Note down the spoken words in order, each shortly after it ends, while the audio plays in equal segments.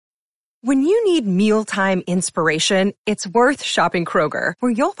When you need mealtime inspiration, it's worth shopping Kroger,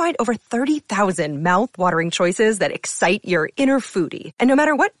 where you'll find over 30,000 mouth-watering choices that excite your inner foodie. And no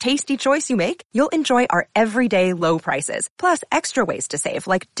matter what tasty choice you make, you'll enjoy our everyday low prices, plus extra ways to save,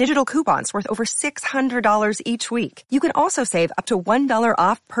 like digital coupons worth over $600 each week. You can also save up to $1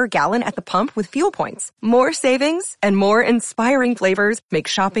 off per gallon at the pump with fuel points. More savings and more inspiring flavors make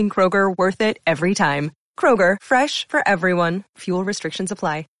shopping Kroger worth it every time. Kroger, fresh for everyone. Fuel restrictions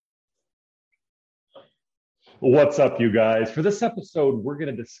apply. What's up, you guys? For this episode, we're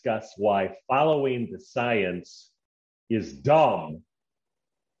going to discuss why following the science is dumb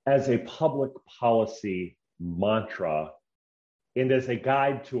as a public policy mantra and as a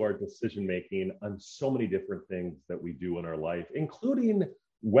guide to our decision-making on so many different things that we do in our life, including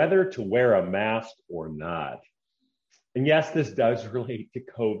whether to wear a mask or not. And yes, this does relate to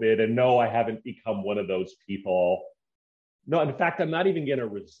COVID. And no, I haven't become one of those people. No, in fact, I'm not even going to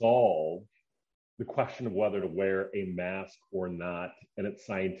resolve the question of whether to wear a mask or not and its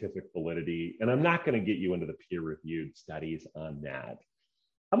scientific validity. And I'm not going to get you into the peer-reviewed studies on that.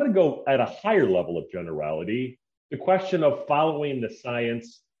 I'm going to go at a higher level of generality, the question of following the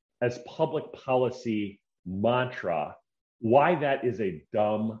science as public policy mantra, why that is a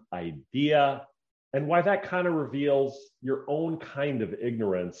dumb idea, and why that kind of reveals your own kind of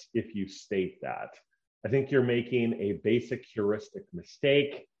ignorance if you state that. I think you're making a basic heuristic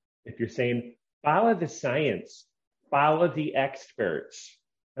mistake if you're saying, follow the science, follow the experts.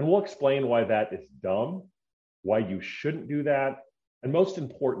 And we'll explain why that is dumb, why you shouldn't do that, and most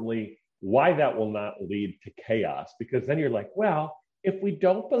importantly, why that will not lead to chaos. Because then you're like, well, if we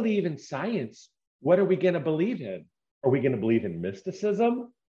don't believe in science, what are we going to believe in? Are we going to believe in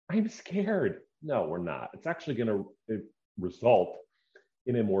mysticism? I'm scared. No, we're not. It's actually going to result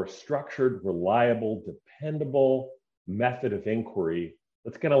in a more structured, reliable, dependable method of inquiry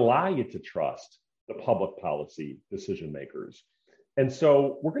that's going to allow you to trust the public policy decision makers. And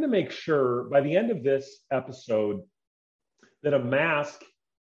so we're going to make sure by the end of this episode that a mask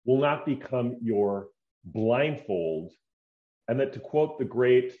will not become your blindfold, and that, to quote the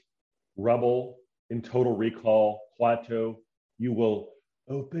great rebel in Total Recall, Klaatu, you will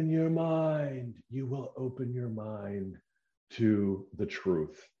open your mind. You will open your mind to the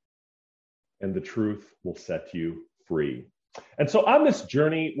truth, and the truth will set you free. And so on this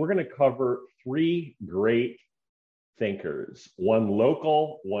journey, we're going to cover three great thinkers, one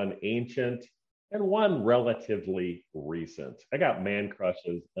local, one ancient, and one relatively recent. I got man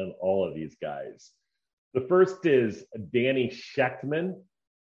crushes on all of these guys. The first is Danny Shechtman.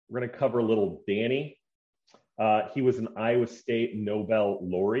 We're going to cover little Danny. He was an Iowa State Nobel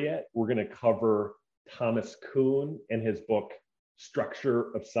laureate. We're going to cover Thomas Kuhn and his book,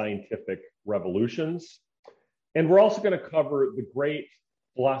 Structure of Scientific Revolutions. And we're also going to cover the great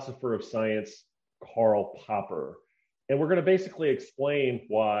philosopher of science, Karl Popper. And we're going to basically explain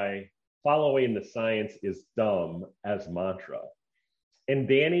why following the science is dumb as mantra. And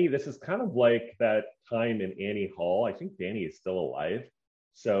Danny, this is kind of like that time in Annie Hall. I think Danny is still alive.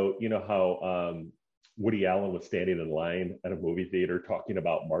 So you know how Woody Allen was standing in line at a movie theater talking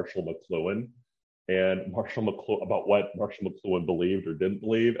about Marshall McLuhan, and about what Marshall McLuhan believed or didn't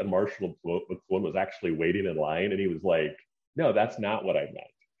believe. And Marshall McLuhan was actually waiting in line, and he was like, no, that's not what I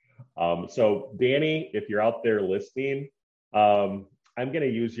meant. So Danny, if you're out there listening, I'm going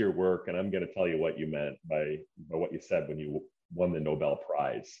to use your work, and I'm going to tell you what you meant by what you said when you won the Nobel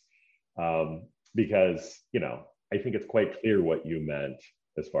Prize. Because, I think it's quite clear what you meant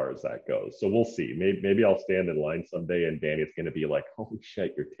as far as that goes. So we'll see. Maybe I'll stand in line someday and Danny's going to be like, holy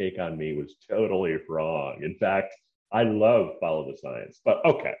shit, your take on me was totally wrong. In fact, I love Follow the Science. But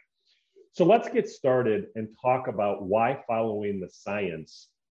okay, so let's get started and talk about why following the science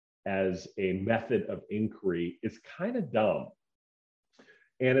as a method of inquiry is kind of dumb.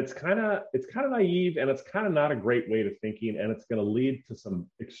 And it's kind of naive, and it's kind of not a great way to thinking, and it's going to lead to some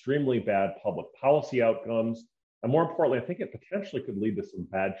extremely bad public policy outcomes. And more importantly, I think it potentially could lead to some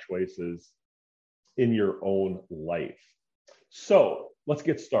bad choices in your own life. So let's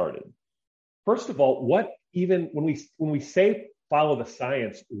get started. First of all, what even when we say follow the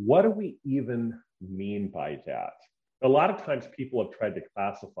science, what do we even mean by that? A lot of times people have tried to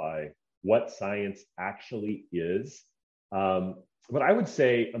classify what science actually is. But I would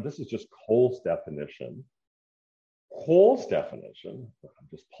say, and this is just Cole's definition. Cole's definition, I'm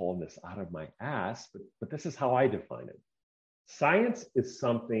just pulling this out of my ass, but this is how I define it. Science is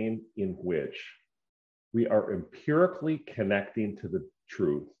something in which we are empirically connecting to the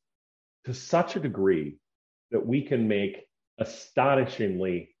truth to such a degree that we can make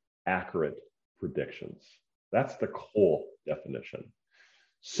astonishingly accurate predictions. That's the Cole definition.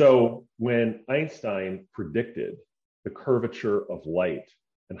 So when Einstein predicted the curvature of light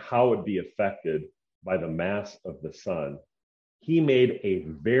and how it would be affected by the mass of the sun, he made a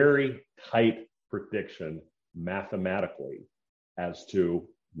very tight prediction mathematically as to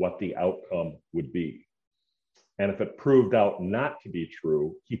what the outcome would be. And if it proved out not to be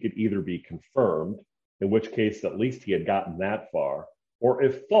true, he could either be confirmed, in which case at least he had gotten that far, or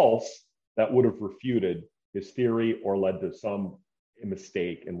if false, that would have refuted his theory or led to some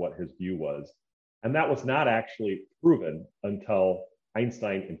mistake in what his view was. And that was not actually proven until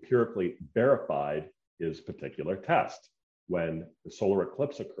Einstein empirically verified his particular test when the solar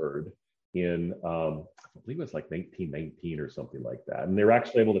eclipse occurred in, I believe it was like 1919 or something like that. And they were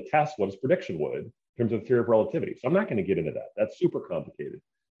actually able to test what his prediction would in terms of the theory of relativity. So I'm not going to get into that. That's super complicated.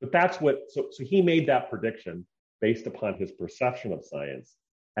 But that's what, so he made that prediction based upon his perception of science.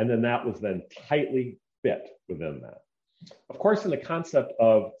 And then that was then tightly fit within that. Of course, in the concept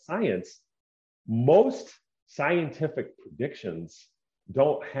of science, most scientific predictions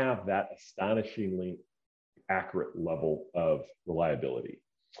don't have that astonishingly accurate level of reliability.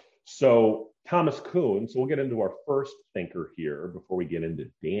 So Thomas Kuhn, so we'll get into our first thinker here before we get into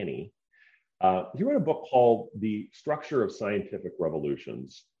Danny. He wrote a book called The Structure of Scientific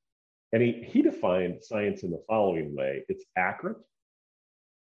Revolutions. And he defined science in the following way. It's accurate,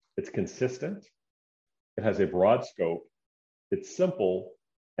 it's consistent, it has a broad scope, it's simple,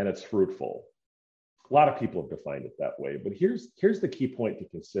 and it's fruitful. A lot of people have defined it that way, but here's the key point to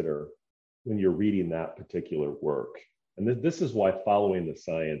consider when you're reading that particular work. And this is why following the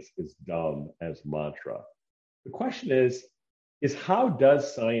science is dumb as mantra. The question is how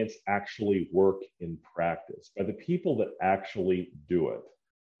does science actually work in practice by the people that actually do it?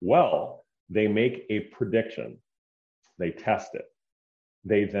 Well, they make a prediction, they test it.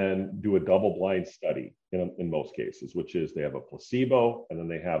 They then do a double-blind study in most cases, which is they have a placebo, and then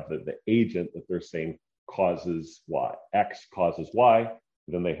they have the agent that they're saying causes Y. X causes Y.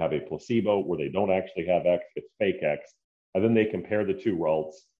 Then they have a placebo where they don't actually have X, it's fake X. And then they compare the two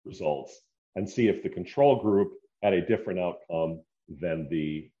results and see if the control group had a different outcome than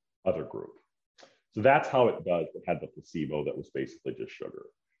the other group. So that's how it does. It had the placebo that was basically just sugar.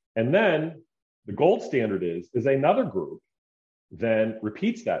 And then the gold standard is another group then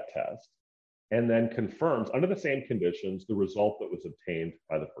repeats that test and then confirms under the same conditions the result that was obtained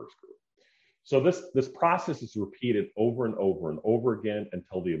by the first group. So this process is repeated over and over and over again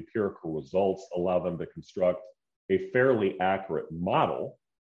until the empirical results allow them to construct a fairly accurate model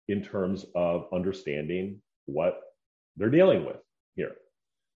in terms of understanding what they're dealing with here.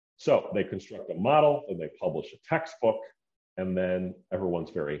 So they construct a model and they publish a textbook, and then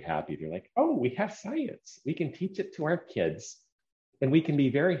everyone's very happy. They're like, oh, we have science. We can teach it to our kids, and we can be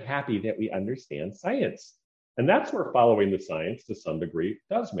very happy that we understand science. And that's where following the science to some degree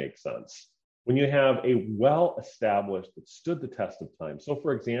does make sense. When you have a well-established, that stood the test of time. So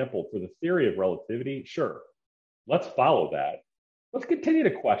for example, for the theory of relativity, sure, let's follow that. Let's continue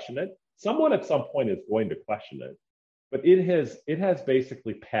to question it. Someone at some point is going to question it, but it has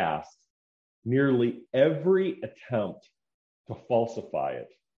basically passed nearly every attempt to falsify it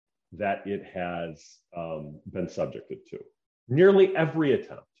that it has been subjected to. Nearly every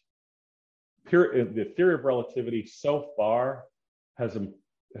attempt. The theory of relativity so far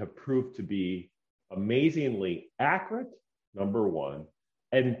have proved to be amazingly accurate, number one,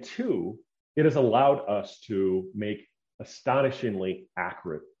 and two, it has allowed us to make astonishingly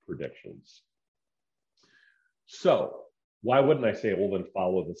accurate predictions. So why wouldn't I say, well, then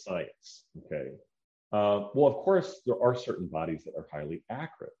follow the science? Okay. Well, of course, there are certain bodies that are highly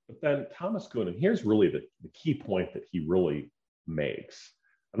accurate, but then Thomas Kuhn, and here's really the key point that he really makes,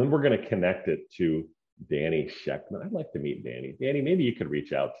 and then we're going to connect it to Danny Shechtman. I'd like to meet Danny. Danny, maybe you could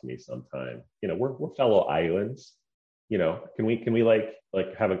reach out to me sometime. You know, we're fellow islands. You know, can we like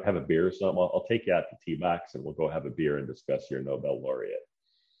have a beer or something? I'll take you out to T-Box and we'll go have a beer and discuss your Nobel laureate.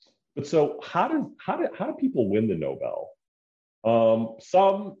 But so how do people win the Nobel?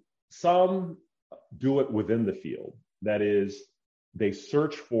 Some do it within the field. That is, they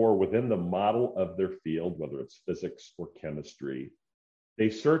search for within the model of their field, whether it's physics or chemistry. They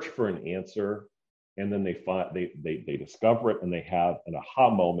search for an answer, and then they discover it, and they have an aha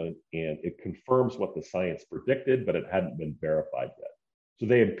moment, and it confirms what the science predicted, but it hadn't been verified yet. So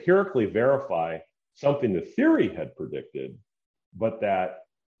they empirically verify something the theory had predicted, but that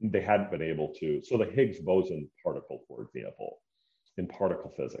they hadn't been able to. So the Higgs boson particle, for example, in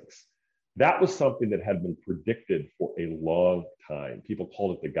particle physics, that was something that had been predicted for a long time. People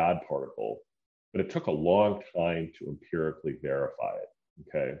called it the God particle, but it took a long time to empirically verify it.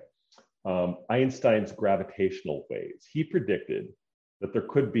 Okay. Einstein's gravitational waves. He predicted that there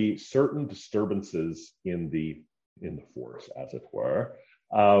could be certain disturbances in the force, as it were,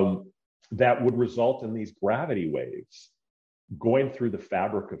 that would result in these gravity waves going through the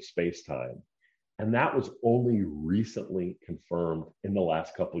fabric of space-time. And that was only recently confirmed in the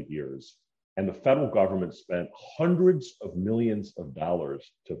last couple of years. And the federal government spent hundreds of millions of dollars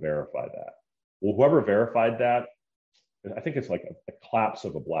to verify that. Well, whoever verified that, I think it's like a collapse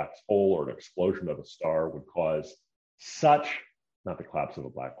of a black hole or an explosion of a star would cause such, not the collapse of a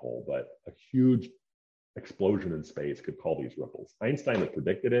black hole, but a huge explosion in space could cause these ripples. Einstein had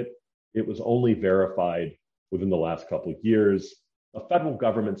predicted it. It was only verified within the last couple of years. The federal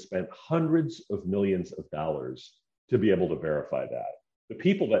government spent hundreds of millions of dollars to be able to verify that. The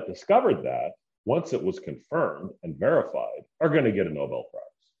people that discovered that, once it was confirmed and verified, are going to get a Nobel Prize.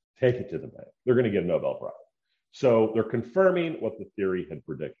 Take it to the bank. They're going to get a Nobel Prize. So they're confirming what the theory had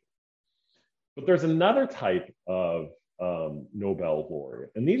predicted. But there's another type of Nobel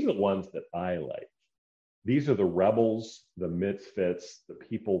laureate, and these are the ones that I like. These are the rebels, the misfits, the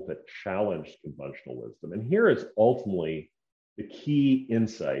people that challenged conventional wisdom. And here is ultimately the key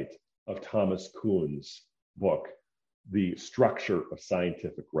insight of Thomas Kuhn's book, The Structure of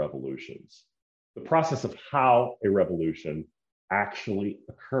Scientific Revolutions, the process of how a revolution actually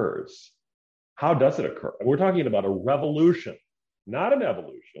occurs. How does it occur? And we're talking about a revolution, not an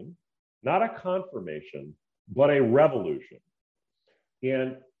evolution, not a confirmation, but a revolution.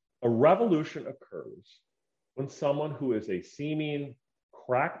 And a revolution occurs when someone who is a seeming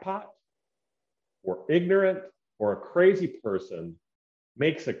crackpot or ignorant or a crazy person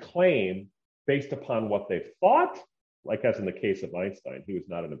makes a claim based upon what they've thought, like as in the case of Einstein, he was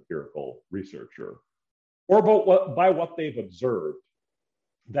not an empirical researcher, or by what they've observed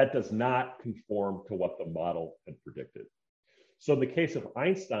that does not conform to what the model had predicted. So in the case of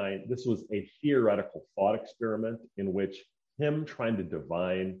Einstein, this was a theoretical thought experiment in which him trying to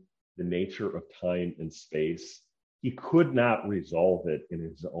divine the nature of time and space, he could not resolve it in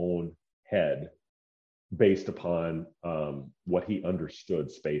his own head based upon what he understood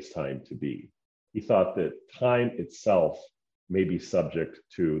space-time to be. He thought that time itself may be subject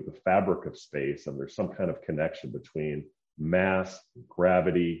to the fabric of space, and there's some kind of connection between mass,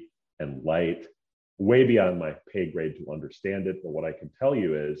 gravity, and light, way beyond my pay grade to understand it. But what I can tell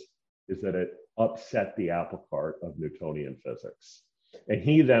you is that it upset the apple cart of Newtonian physics. And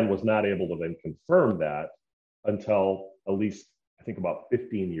he then was not able to then confirm that until at least, I think, about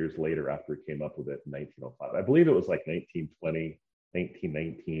 15 years later, after he came up with it in 1905. I believe it was like 1920,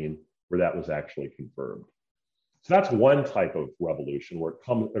 1919, where that was actually confirmed. So that's one type of revolution where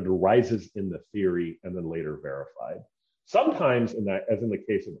it arises in the theory and then later verified. Sometimes, as in the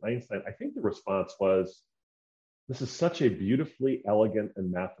case of Einstein, I think the response was, this is such a beautifully elegant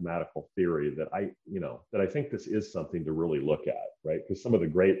and mathematical theory that I think this is something to really look at, right? Because some of the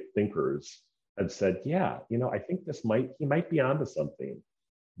great thinkers had said, yeah, I think he might be onto something.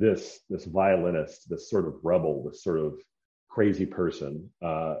 This violinist, this sort of rebel, this sort of crazy person,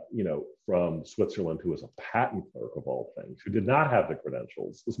 from Switzerland, who was a patent clerk of all things, who did not have the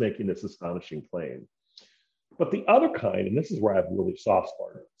credentials, was making this astonishing claim. But the other kind, and this is where I have a really soft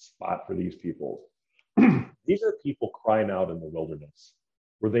spot for these people, these are people crying out in the wilderness,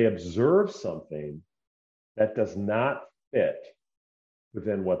 where they observe something that does not fit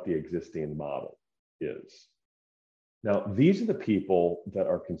within what the existing model is. Now, these are the people that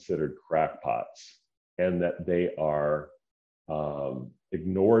are considered crackpots and that they are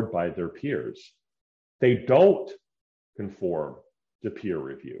ignored by their peers. They don't conform to peer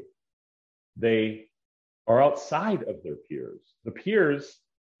review. They are outside of their peers. The peers,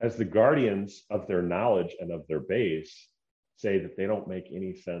 as the guardians of their knowledge and of their base, say that they don't make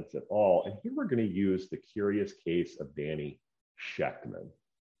any sense at all. And here we're going to use the curious case of Danny Shechtman.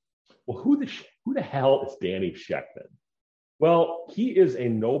 Well, who the hell is Danny Shechtman? Well, he is a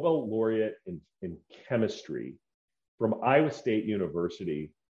Nobel laureate in chemistry from Iowa State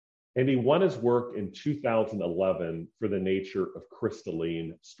University, and he won his work in 2011 for the nature of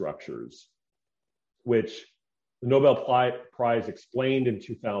crystalline structures, which the Nobel Prize explained in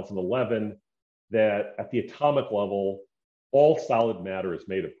 2011 that at the atomic level, all solid matter is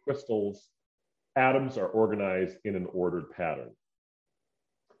made of crystals. Atoms are organized in an ordered pattern.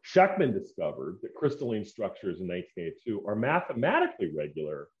 Shechtman discovered that crystalline structures in 1982 are mathematically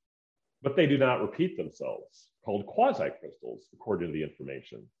regular, but they do not repeat themselves, called quasi-crystals, according to the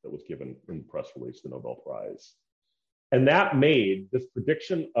information that was given in the press release, the Nobel Prize. And that made this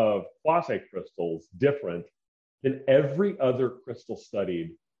prediction of quasi-crystals different than every other crystal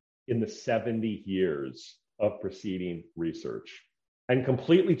studied in the 70 years of preceding research, and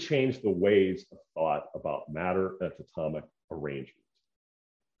completely changed the ways of thought about matter and its atomic arrangement.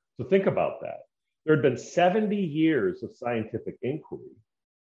 So think about that. There had been 70 years of scientific inquiry,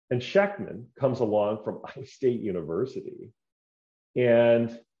 and Shechtman comes along from Iowa State University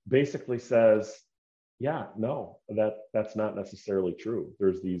and basically says, yeah, no, that's not necessarily true.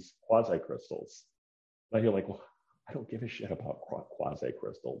 There's these quasi-crystals. And you're like, well, I don't give a shit about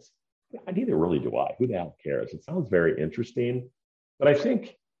quasi-crystals. Neither really do I. Who the hell cares? It sounds very interesting. But I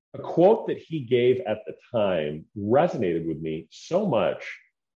think a quote that he gave at the time resonated with me so much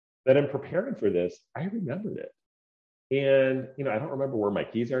that in preparing for this, I remembered it. And, I don't remember where my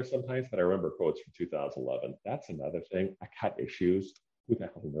keys are sometimes, but I remember quotes from 2011. That's another thing. I got issues. Who the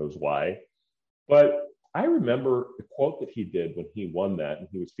hell knows why? But I remember the quote that he did when he won that, and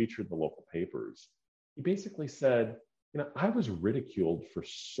he was featured in the local papers. He basically said, I was ridiculed for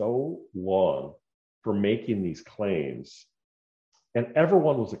so long for making these claims. And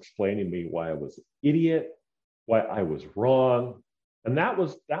everyone was explaining to me why I was an idiot, why I was wrong. And that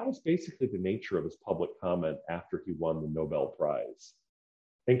was basically the nature of his public comment after he won the Nobel Prize.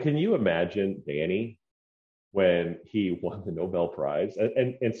 And can you imagine Danny when he won the Nobel Prize?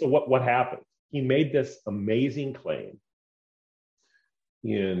 And so what happened? He made this amazing claim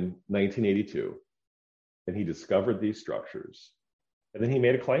in 1982, and he discovered these structures. And then he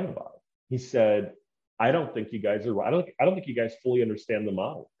made a claim about it. He said, I don't think you guys are right. I don't think you guys fully understand the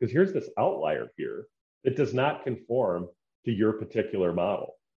model, because here's this outlier here that does not conform to your particular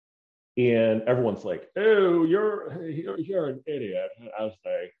model. And everyone's like, oh, you're an idiot, as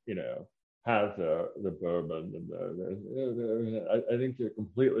they, have the bourbon. And I think you're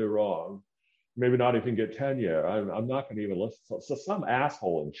completely wrong. Maybe not even get tenure. I'm not going to even listen. So some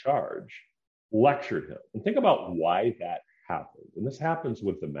asshole in charge lectured him. And think about why that happened. And this happens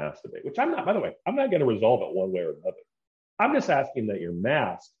with the mask debate, which I'm not, by the way, I'm not going to resolve it one way or another. I'm just asking that your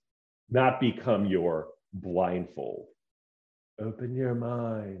mask not become your blindfold. Open your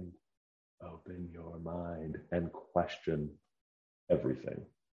mind, and question everything,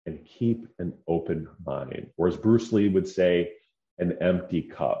 and keep an open mind. Or as Bruce Lee would say, an empty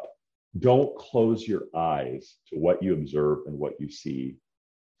cup. Don't close your eyes to what you observe and what you see.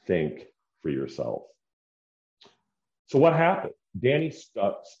 Think for yourself. So what happened? Danny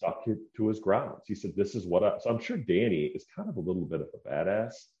stuck to his grounds. He said, this is so I'm sure Danny is kind of a little bit of a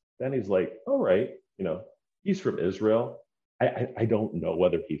badass. Then he's like, all right, he's from Israel. I don't know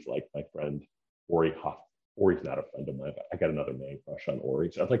whether he's like my friend Ori Hoff. Ori's not a friend of mine, but I got another man crush on Ori.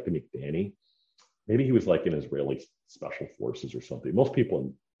 So I'd like to meet Danny. Maybe he was like in Israeli special forces or something. Most people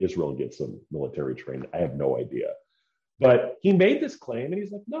in Israel get some military training. I have no idea. But he made this claim and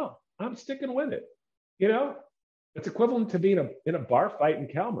he's like, no, I'm sticking with it. It's equivalent to being in a bar fight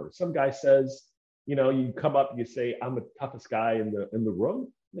in Calmer. Some guy says, you come up and you say, I'm the toughest guy in the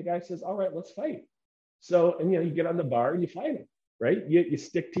room. And the guy says, all right, let's fight. So, and you get on the bar and you fight him, right? You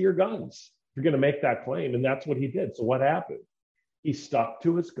stick to your guns. You're going to make that claim. And that's what he did. So what happened? He stuck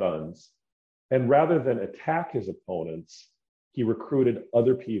to his guns. And rather than attack his opponents, he recruited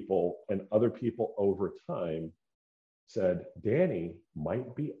other people, and other people over time said, Danny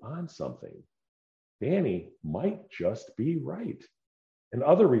might be on something. Danny might just be right. And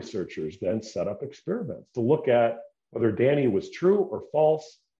other researchers then set up experiments to look at whether Danny was true or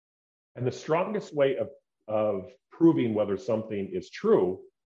false. And the strongest way of proving whether something is true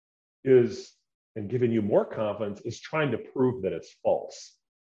is, and giving you more confidence, is trying to prove that it's false.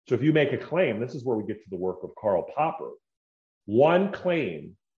 So if you make a claim, this is where we get to the work of Karl Popper. One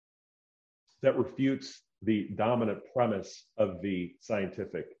claim that refutes the dominant premise of the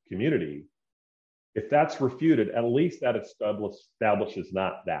scientific community, if that's refuted, at least that establishes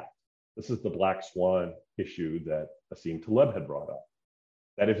not that. This is the black swan issue that Nassim Taleb had brought up.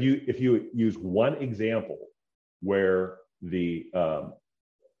 That if you use one example where you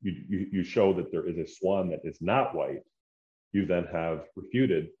show that there is a swan that is not white, you then have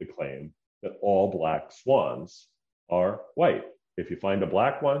refuted the claim that all black swans are white. If you find a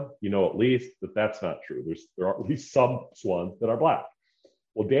black one, at least that that's not true. There are at least some swans that are black.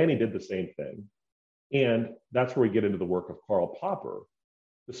 Well, Danny did the same thing. And that's where we get into the work of Karl Popper.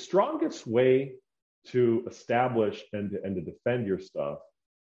 The strongest way to establish and to defend your stuff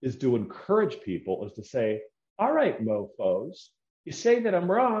is to encourage people, is to say, all right, mofos, you say that I'm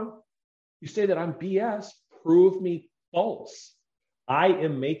wrong. You say that I'm BS. Prove me false. I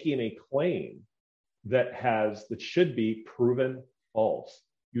am making a claim that should be proven false.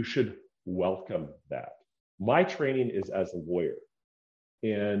 You should welcome that. My training is as a lawyer.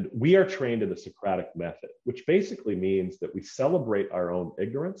 And we are trained in the Socratic method, which basically means that we celebrate our own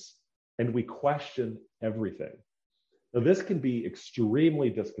ignorance and we question everything. Now, this can be extremely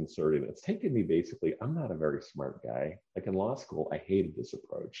disconcerting. It's taken me basically, I'm not a very smart guy. Like in law school, I hated this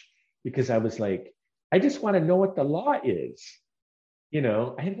approach because I was like, I just want to know what the law is.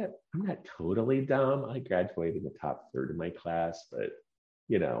 I'm not totally dumb. I graduated in the top third of my class, but,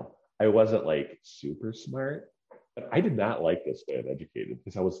 I wasn't like super smart. But I did not like this way of educated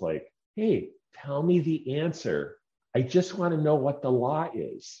because I was like, hey, tell me the answer. I just want to know what the law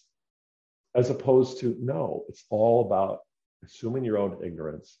is. As opposed to, no, it's all about assuming your own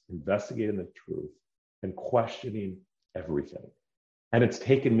ignorance, investigating the truth, and questioning everything. And it's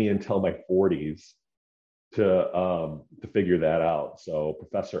taken me until my 40s to figure that out. So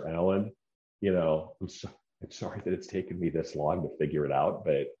Professor Allen, I'm sorry that it's taken me this long to figure it out,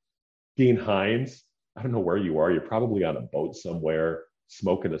 but Dean Hines, I don't know where you are. You're probably on a boat somewhere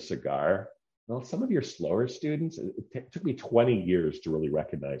smoking a cigar. Well, some of your slower students, it took me 20 years to really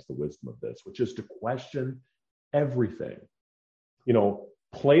recognize the wisdom of this, which is to question everything.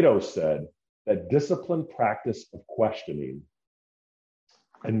 Plato said that disciplined practice of questioning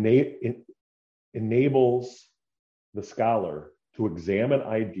enables the scholar to examine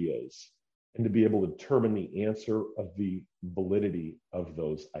ideas and to be able to determine the answer of the validity of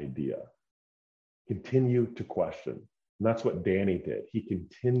those ideas. Continue to question. And that's what Danny did. He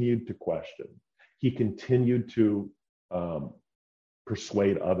continued to question. He continued to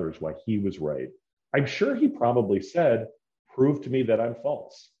persuade others why he was right. I'm sure he probably said, prove to me that I'm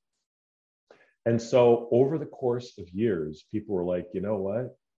false. And so over the course of years, people were like, you know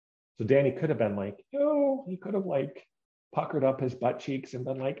what? So Danny could have been like, oh, he could have like puckered up his butt cheeks and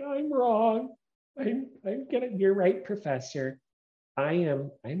been like, I'm wrong. You're right, professor. I'm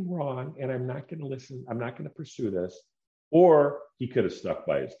wrong, and I'm not going to listen. I'm not going to pursue this. Or he could have stuck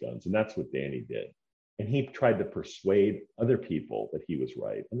by his guns, and that's what Danny did. And he tried to persuade other people that he was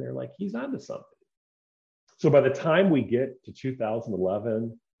right, and they're like, he's onto something. So by the time we get to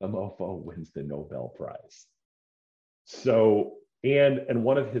 2011, the mofo wins the Nobel Prize. So, and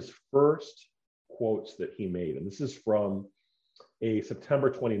one of his first quotes that he made, and this is from a September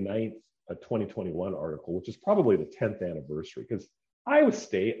 29th, 2021 article, which is probably the 10th anniversary, because Iowa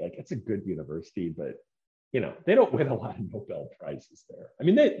State, like, it's a good university, but they don't win a lot of Nobel Prizes there. I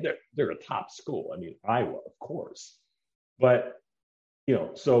mean, they're a top school. I mean, Iowa, of course. But,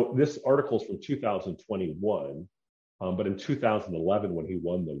 so this article is from 2021, but in 2011, when he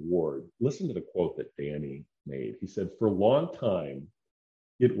won the award, listen to the quote that Danny made. He said, for a long time,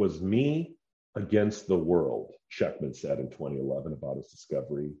 it was me against the world, Sheckman said in 2011 about his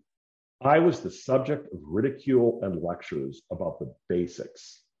discovery. I was the subject of ridicule and lectures about the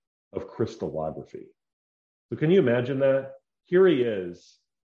basics of crystallography. So can you imagine that? Here he is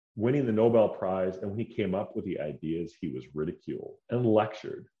winning the Nobel Prize, and when he came up with the ideas, he was ridiculed and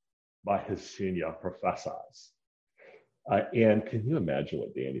lectured by his senior professors. And can you imagine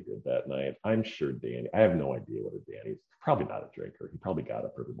what Danny did that night? I'm sure Danny, I have no idea what Danny's, probably not a drinker. He probably got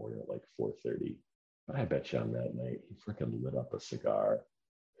up every morning at like 4:30. But I bet you on that night, he freaking lit up a cigar.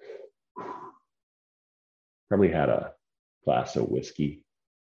 Probably had a glass of whiskey,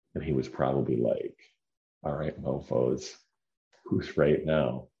 and he was probably like, all right, mofos, who's right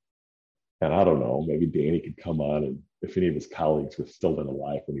now? And I don't know, maybe Danny could come on, and if any of his colleagues were still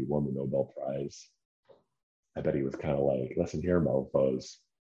alive when he won the Nobel Prize, I bet he was kind of like, listen here, mofos,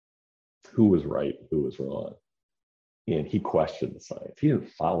 who was right, who was wrong? And he questioned the science. He didn't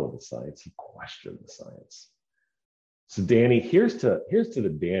follow the science, he questioned the science. So Danny, here's to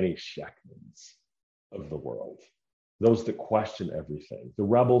the Danny Sheckmans of the world, those that question everything, the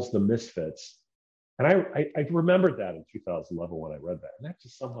rebels, the misfits. And I remembered that in 2011 when I read that, and that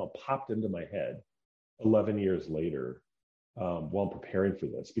just somehow popped into my head 11 years later while I'm preparing for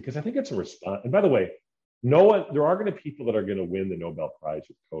this, because I think it's a response. And by the way, there are going to be people that are going to win the Nobel Prize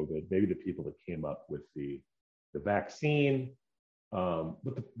with COVID, maybe the people that came up with the vaccine.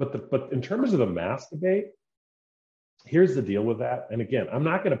 But in terms of the mask debate, here's the deal with that. And again, I'm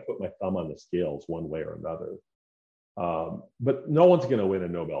not going to put my thumb on the scales one way or another. But no one's going to win a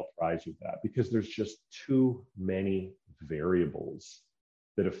Nobel Prize with that, because there's just too many variables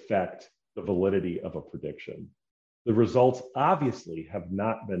that affect the validity of a prediction. The results obviously have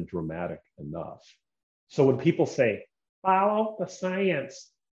not been dramatic enough. So when people say, follow the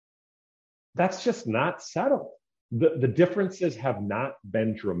science, that's just not settled. The differences have not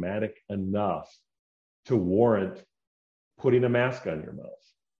been dramatic enough to warrant putting a mask on your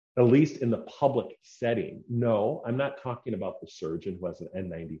mouth, at least in the public setting. No, I'm not talking about the surgeon who has an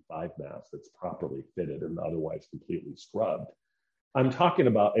N95 mask that's properly fitted and otherwise completely scrubbed. I'm talking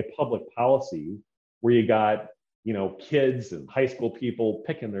about a public policy where you got, kids and high school people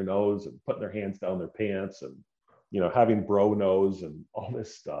picking their nose and putting their hands down their pants and having bro nose and all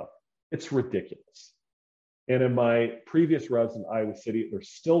this stuff. It's ridiculous. And in my previous residence in Iowa City, they're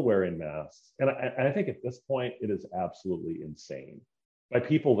still wearing masks. And I think at this point, it is absolutely insane by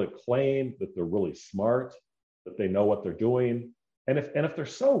people that claim that they're really smart, that they know what they're doing. And if they're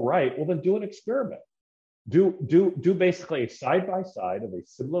so right, well, then do an experiment. Do basically a side by side of a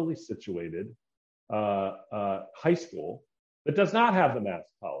similarly situated high school that does not have the mask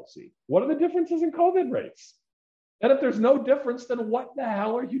policy. What are the differences in COVID rates? And if there's no difference, then what the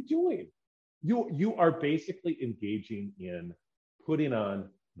hell are you doing? You are basically engaging in putting on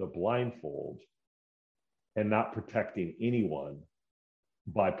the blindfold and not protecting anyone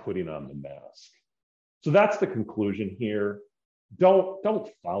by putting on the mask. So that's the conclusion here. Don't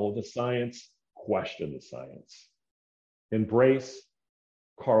follow the science, question the science. Embrace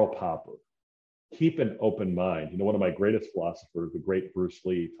Karl Popper. Keep an open mind. One of my greatest philosophers, the great Bruce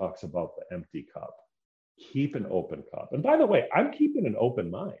Lee, talks about the empty cup. Keep an open cup. And by the way, I'm keeping an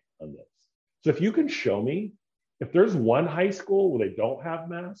open mind on this. So if you can show me, if there's one high school where they don't have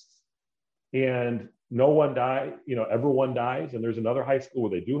masks and no one dies, everyone dies, and there's another high school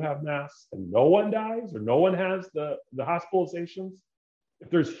where they do have masks and no one dies or no one has the hospitalizations, if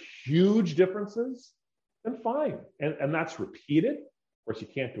there's huge differences, then fine. And that's repeated. Of course, you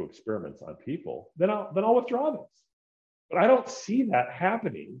can't do experiments on people. Then I'll withdraw this. But I don't see that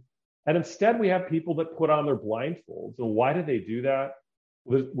happening. And instead, we have people that put on their blindfolds. And why do they do that?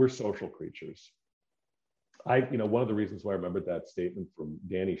 We're social creatures. One of the reasons why I remembered that statement from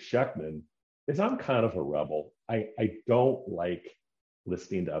Danny Shechtman is I'm kind of a rebel. I don't like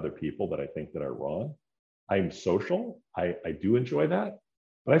listening to other people that I think that are wrong. I'm social. I do enjoy that.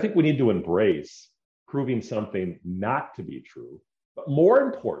 But I think we need to embrace proving something not to be true. But more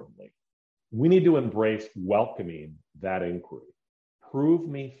importantly, we need to embrace welcoming that inquiry. Prove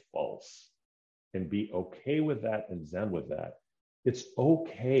me false and be okay with that and zen with that. It's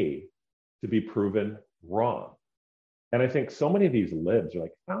okay to be proven wrong. And I think so many of these libs are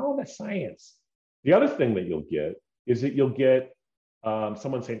like, oh, the science. The other thing that you'll get is that you'll get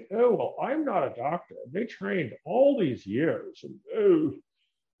someone saying, oh, well, I'm not a doctor. They trained all these years. And, oh,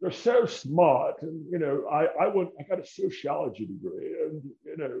 they're so smart. And, I got a sociology degree.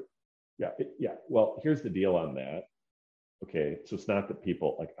 And, yeah. Well, here's the deal on that. Okay, so it's not that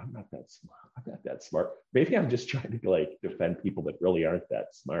people I'm not that smart. Maybe I'm just trying to defend people that really aren't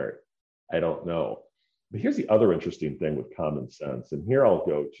that smart. I don't know. But here's the other interesting thing with common sense. And here I'll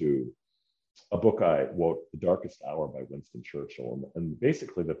go to a book I wrote, The Darkest Hour by Winston Churchill. And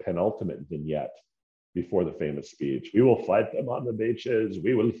basically the penultimate vignette before the famous speech, we will fight them on the beaches,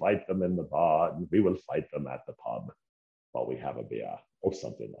 we will fight them in the bar, and we will fight them at the pub while we have a beer, or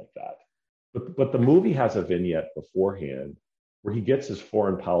something like that. But the movie has a vignette beforehand where he gets his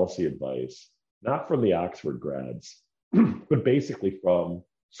foreign policy advice, not from the Oxford grads, but basically from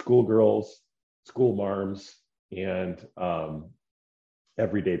schoolgirls, school marms, and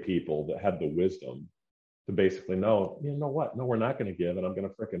everyday people that had the wisdom to basically know, you know what? No, we're not going to give, and I'm going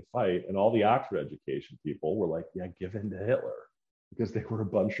to frickin' fight. And all the Oxford education people were like, yeah, give in to Hitler, because they were a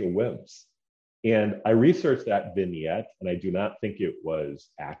bunch of wimps. And I researched that vignette, and I do not think it was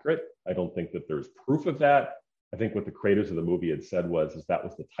accurate. I don't think that there's proof of that. I think what the creators of the movie had said was that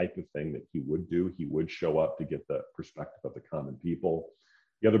was the type of thing that he would do. He would show up to get the perspective of the common people.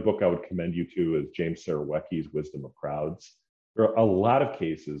 The other book I would commend you to is James Sarowecki's Wisdom of Crowds. There are a lot of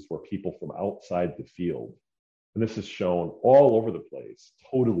cases where people from outside the field, and this is shown all over the place,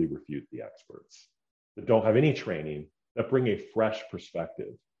 totally refute the experts that don't have any training, that bring a fresh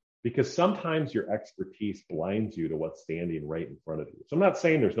perspective. Because sometimes your expertise blinds you to what's standing right in front of you. So I'm not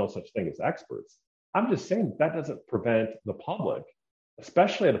saying there's no such thing as experts. I'm just saying that doesn't prevent the public,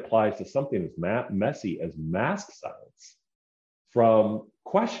 especially it applies to something as messy as mask science, from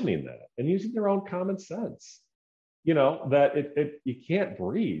questioning that and using their own common sense. That you can't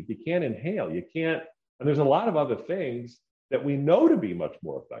breathe, you can't inhale, you can't, and there's a lot of other things that we know to be much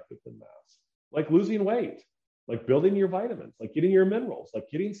more effective than masks, like losing weight, like building your vitamins, like getting your minerals, like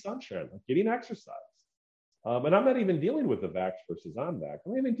getting sunshine, like getting exercise. And I'm not even dealing with the vax versus on-vax.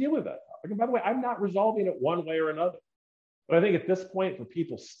 I'm not even dealing with that topic. And by the way, I'm not resolving it one way or another. But I think at this point, for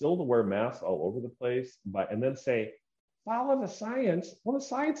people still to wear masks all over the place and then say, follow the science, well, the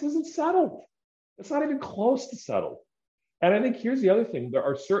science isn't settled. It's not even close to settled. And I think here's the other thing. There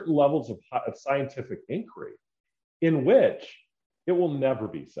are certain levels of scientific inquiry in which it will never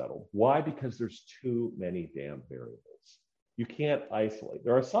be settled. Why? Because there's too many damn variables. You can't isolate.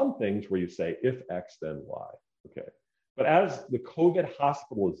 There are some things where you say, if X, then Y. Okay. But as the COVID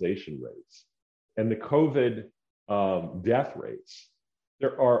hospitalization rates and the COVID death rates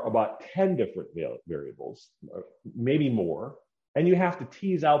there are about 10 different variables, maybe more, and you have to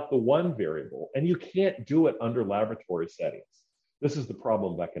tease out the one variable, and you can't do it under laboratory settings. This is the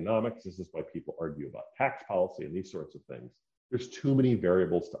problem of economics. This is why people argue about tax policy and these sorts of things. There's too many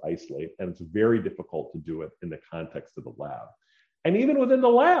variables to isolate, and it's very difficult to do it in the context of the lab. And even within the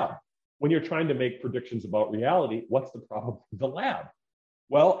lab, when you're trying to make predictions about reality, what's the problem with the lab?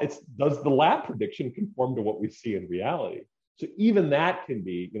 Well, does the lab prediction conform to what we see in reality? So even that can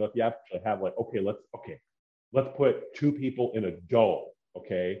be, if you actually have let's put two people in a dome,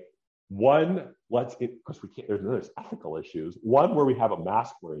 okay? One, because there's ethical issues. One where we have a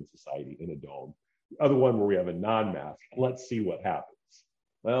mask-wearing society in a dome. The other one where we have a non-mask. Let's see what happens.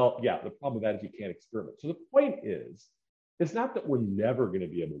 Well, yeah, the problem with that is you can't experiment. So the point is, it's not that we're never going to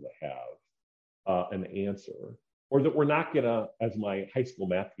be able to have an answer, or that we're not going to, as my high school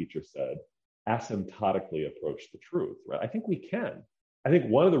math teacher said, asymptotically approach the truth, right? I think we can. I think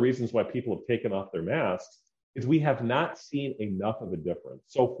one of the reasons why people have taken off their masks is we have not seen enough of a difference.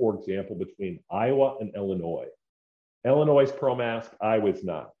 So, for example, between Iowa and Illinois, Illinois is pro-mask, Iowa's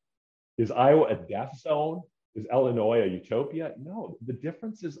not. Is Iowa a death zone? Is Illinois a utopia? No, the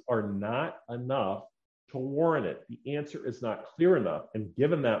differences are not enough to warrant it. The answer is not clear enough. And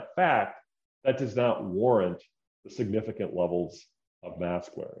given that fact, that does not warrant the significant levels of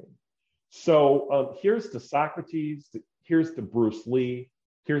mask wearing. So here's to Socrates, here's to Bruce Lee,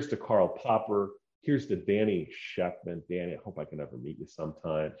 here's to Karl Popper, here's to Danny Shechtman. Danny, I hope I can ever meet you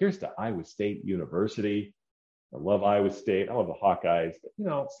sometime. Here's to Iowa State University. I love Iowa State. I love the Hawkeyes. But,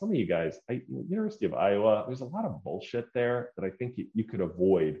 some of you guys, University of Iowa, there's a lot of bullshit there that I think you could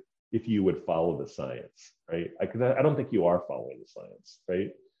avoid if you would follow the science, right? I don't think you are following the science,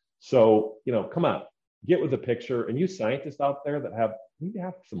 right? So, come on, get with the picture. And you scientists out there that need to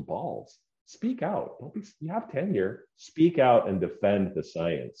have some balls, speak out. You have tenure, speak out and defend the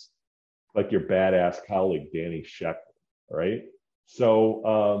science like your badass colleague, Danny Shechtman, all right?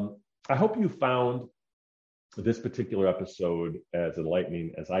 So I hope you found this particular episode as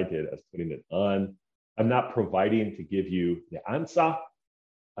enlightening as I did as putting it on. I'm not providing to give you the answer.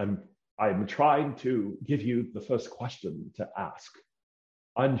 I'm trying to give you the first question to ask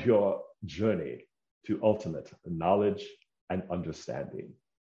on your journey to ultimate knowledge and understanding.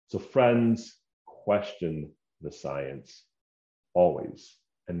 So friends, question the science always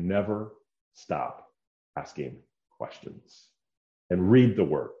and never stop asking questions. And read the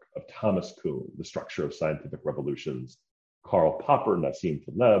work of Thomas Kuhn, The Structure of Scientific Revolutions, Karl Popper, Nassim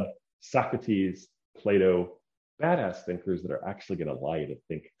Taleb, Socrates, Plato, badass thinkers that are actually going to allow you to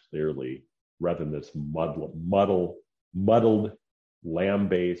think clearly rather than this muddled,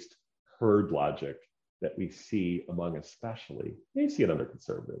 lamb-based herd logic that we see among especially, you see it under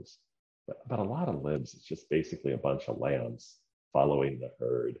conservatives, but a lot of libs, it's just basically a bunch of lambs following the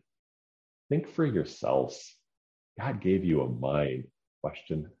herd. Think for yourselves. God gave you a mind.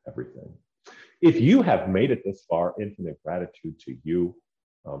 Question everything. If you have made it this far, infinite gratitude to you.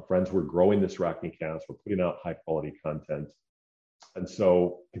 Friends, we're growing this Rockneycast. We're putting out high quality content. And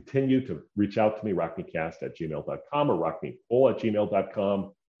so continue to reach out to me, rockneycast@gmail.com or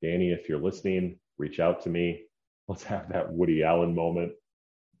rockneypoll@gmail.com. Danny, if you're listening, reach out to me. Let's have that Woody Allen moment.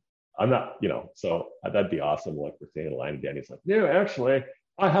 I'm not, so that'd be awesome. Like we're saying a line, and Danny's like, no, actually,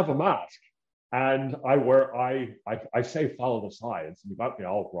 I have a mask. And I say follow the science, and you got me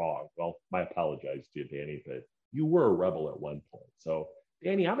all wrong. Well, I apologize to you, Danny, but you were a rebel at one point. So,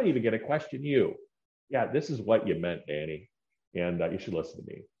 Danny, I'm even going to question you. Yeah, this is what you meant, Danny, and you should listen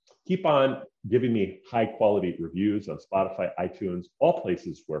to me. Keep on giving me high-quality reviews on Spotify, iTunes, all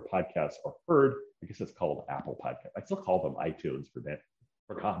places where podcasts are heard. I guess it's called Apple Podcast. I still call them iTunes for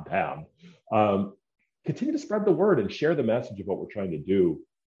goddamn. Continue to spread the word and share the message of what we're trying to do.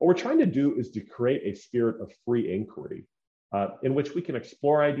 What we're trying to do is to create a spirit of free inquiry in which we can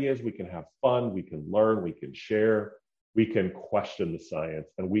explore ideas, we can have fun, we can learn, we can share, we can question the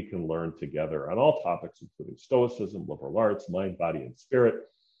science, and we can learn together on all topics, including Stoicism, liberal arts, mind, body, and spirit.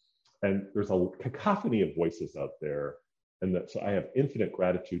 And there's a cacophony of voices out there. So I have infinite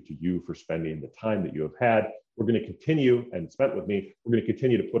gratitude to you for spending the time that you have had. We're going to continue and spent with me. We're going to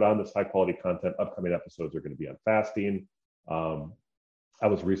continue to put on this high quality content. Upcoming episodes are going to be on fasting. I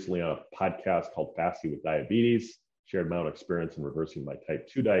was recently on a podcast called Fasting with Diabetes, shared my own experience in reversing my type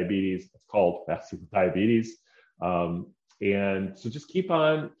 2 diabetes. It's called Fasting with Diabetes. And so just keep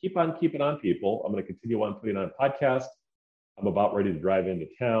on keeping on, people. I'm going to continue on putting on a podcast. I'm about ready to drive into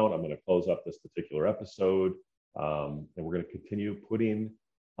town. I'm going to close up this particular episode. And we're going to continue putting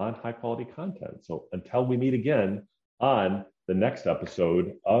on high quality content. So until we meet again on the next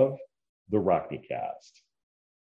episode of the Rockneycast.